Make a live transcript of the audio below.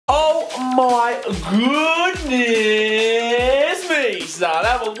my goodness me, son.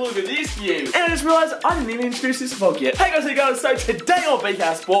 Have a look at this view. And I just realised I didn't even introduce this vlog yet. Hey guys, how you going? So today on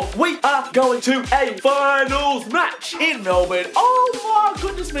BKRsport, we are going to a finals match in Melbourne. Oh my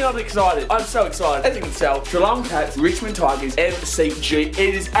goodness me, I'm excited. I'm so excited. As you can tell, Geelong Cats, Richmond Tigers, MCG. It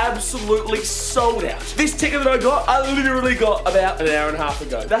is absolutely sold out. This ticket that I got, I literally got about an hour and a half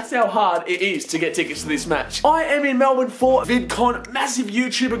ago. That's how hard it is to get tickets to this match. I am in Melbourne for VidCon, massive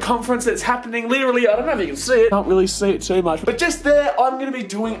YouTuber conference that's happening literally, I don't know if you can see it. Can't really see it too much. But just there, I'm going to be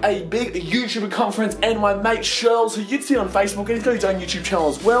doing a big YouTuber conference, and my mate Shirls, who you'd see on Facebook, and he's got his own YouTube channel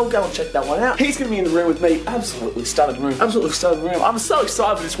as well. Go and check that one out. He's going to be in the room with me. Absolutely stunning room. Absolutely stunning room. I'm so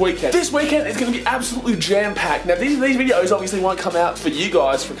excited for this weekend. This weekend is going to be absolutely jam-packed. Now, these videos obviously won't come out for you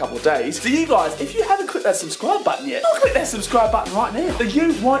guys for a couple of days. So you guys, if you haven't clicked that subscribe button yet, I'll click that subscribe button right now. So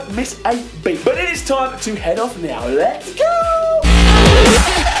you won't miss a beat. But it is time to head off now. Let's go!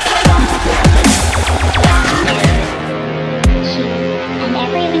 And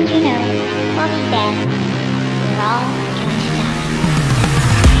everyone you know will be there.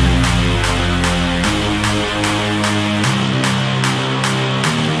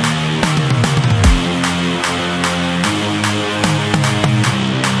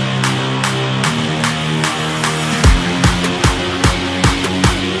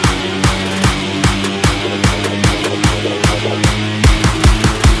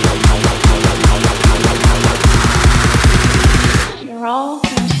 We're all going to die. We're all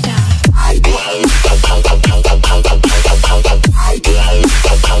going to die.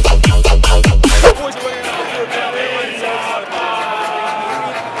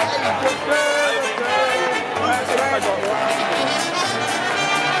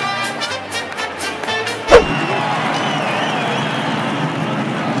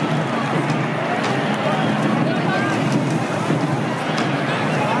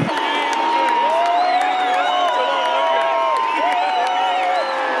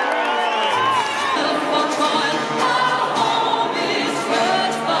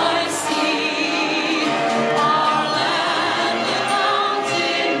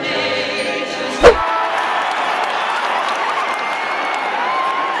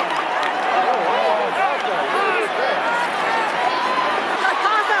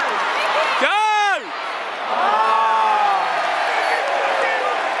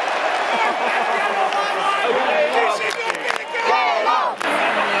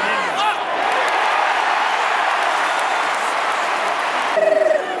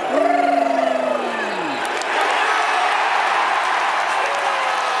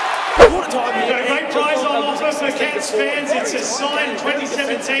 Great prize on offer for Cats fans. It's a signed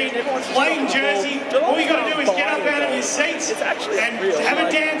 2017 plain jersey. All you got to do is get up out of your seats and have a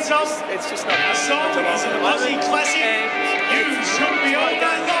dance off. The song is an Aussie classic. You should be all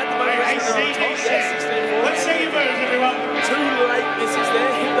done up by ACDC. Let's see your moves, everyone. Too late, this is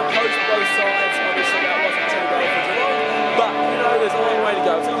there. Hit the post both sides. Obviously, that wasn't too great for Geelong. But, you know, there's a long way to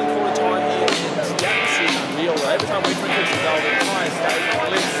go. It's only quarter time here. The atmosphere is unreal. Every time we drink this, we go to the highest stage on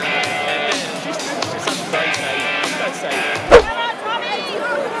the list.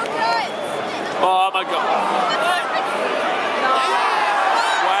 Oh my God.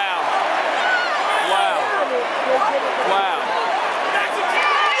 Wow. Wow. Wow.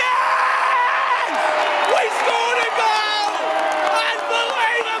 Yes! We scored a goal!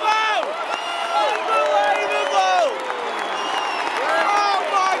 Unbelievable! Unbelievable! Oh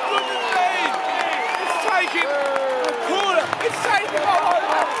my goodness me! It's taken a quarter. It's taken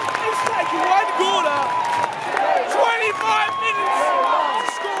one quarter. 25 minutes to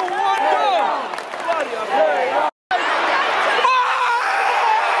score one goal. Bloody hell.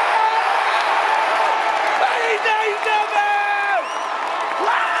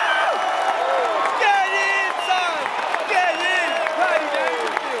 Get in, son! Get in!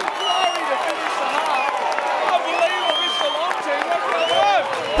 Glory to finish the half. Unbelievable, this is a long team.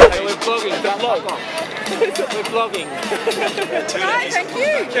 Hey, we're vlogging. The vlog. We're vlogging. Hi, thank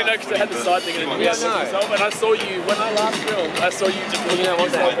you. You know, because I had the side thing and when I saw you, when I last filmed, I saw you just looking at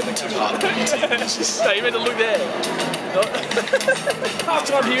what's happening. No, you meant to look there. Half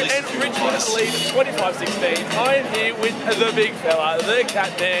time here, and Richmond lead 25-16. I am here with the big fella, the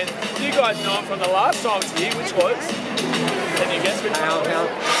Catman. You guys know him from the last time I was here, which was... Can you guess which one?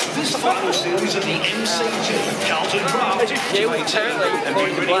 This final series of the MCG, Carlton Draft. Yeah, we apparently,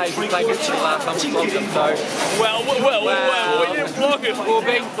 according to Blake, we played good for the last time we vlogged them, so... Well, we didn't vlog it. Well,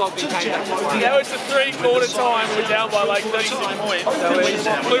 being flogged became that one. Now it's the 3/4 time. We're down by like 36 points.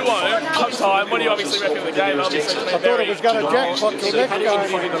 Blue won't. Half time. What do you obviously reckon of the game? Obviously, I thought it was going to jackpot till next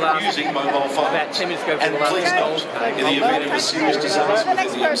game. Using mobile phone. About 10 minutes ago And please note, in the event of a serious disaster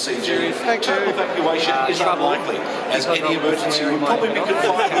within the MCG, total evacuation is unlikely, as any emergency would probably be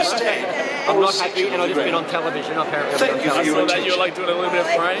confined to stand. I'm not happy, and I've just been on television. Apparently, Thank you for your that you were like doing a little bit of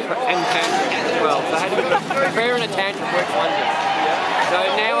praying. and tangent as well. So I had a bit of prayer and a tangent works wonders. So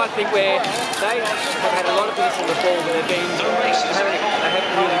now I think they have had a lot of position on the ball, but they haven't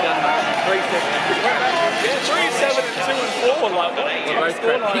really done much. 3-7. Yeah, 3-7 and 2 and 4. Like, what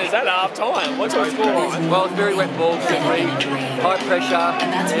scoreline is that at half time? What's our scoreline? Well, it's very wet ball, very high pressure,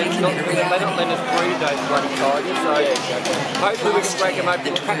 and they're not letting us breathe those bloody Tigers. So hopefully we can break them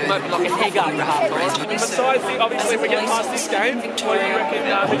open, crack them open like an egg after half time. Besides, obviously, if we get past this game, what do you reckon?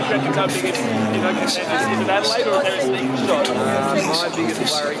 Who do you reckon's our biggest, contenders? Is it Adelaide or is there a sneaky shot? My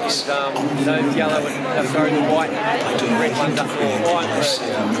biggest worry is those yellow and the white and red ones up there.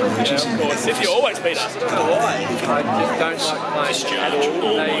 Yeah, of course. City always beat us. I don't know why. I just don't like playing at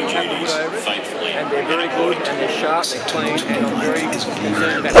all. They have to put over it, and they're very good, and they're sharp, they're clean, and I'm very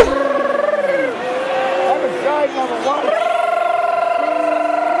concerned about it.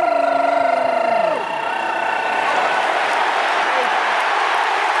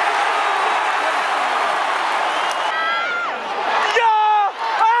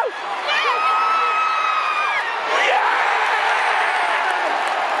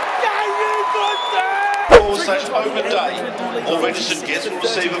 Open day. All registered guests will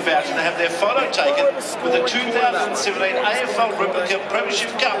receive a voucher to have their photo taken with the 2017 AFL Replica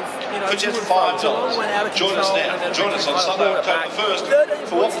Premiership Cup for just $5. Join us now. Join us on Sunday, October 1st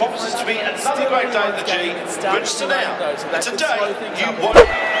for what promises to be another great day at the G. Register now. It's a day you won't...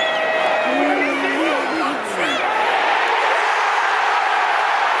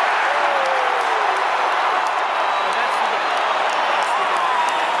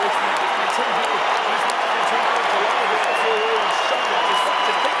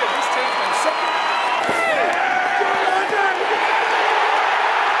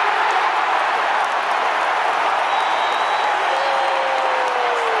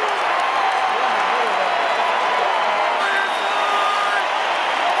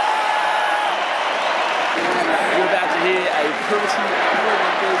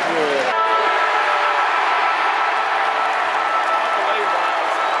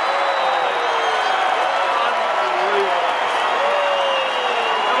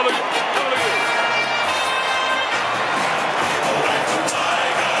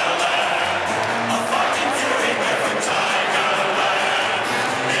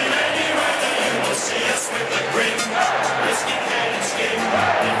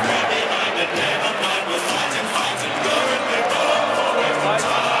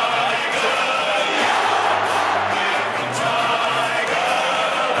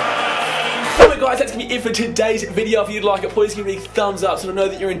 Guys, that's going to be it for today's video. If you'd like it, please give me a thumbs up so I know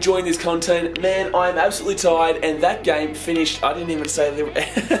that you're enjoying this content. Man, I'm absolutely tired, and that game finished. I didn't even say the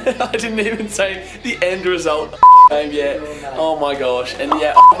end result game yet. Oh my gosh. And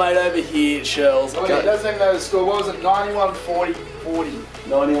yeah, mate, over here, Shells. Oh, he doesn't even know the score. What was it? 91-40-40.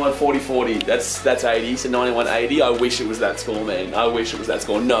 91-40-40. That's 80. So 91-80. I wish it was that score, man. I wish it was that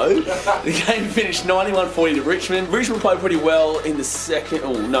score. No. The game finished 91-40 to Richmond. Richmond played pretty well in the second.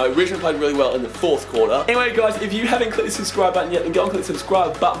 Oh no, Richmond played really well in the fourth quarter. Anyway, guys, if you haven't clicked the subscribe button yet, then go and click the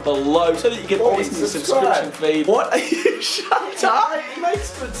subscribe button below so that you get all this new subscription feed. What are you? Shut up. He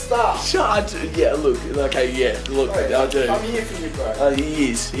makes good stuff. Shut. Yeah. Look. Okay. Yeah. Look. I do. I'm here for you, bro.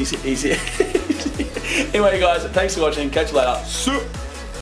 He is. He's here. Anyway, guys, thanks for watching. Catch you later.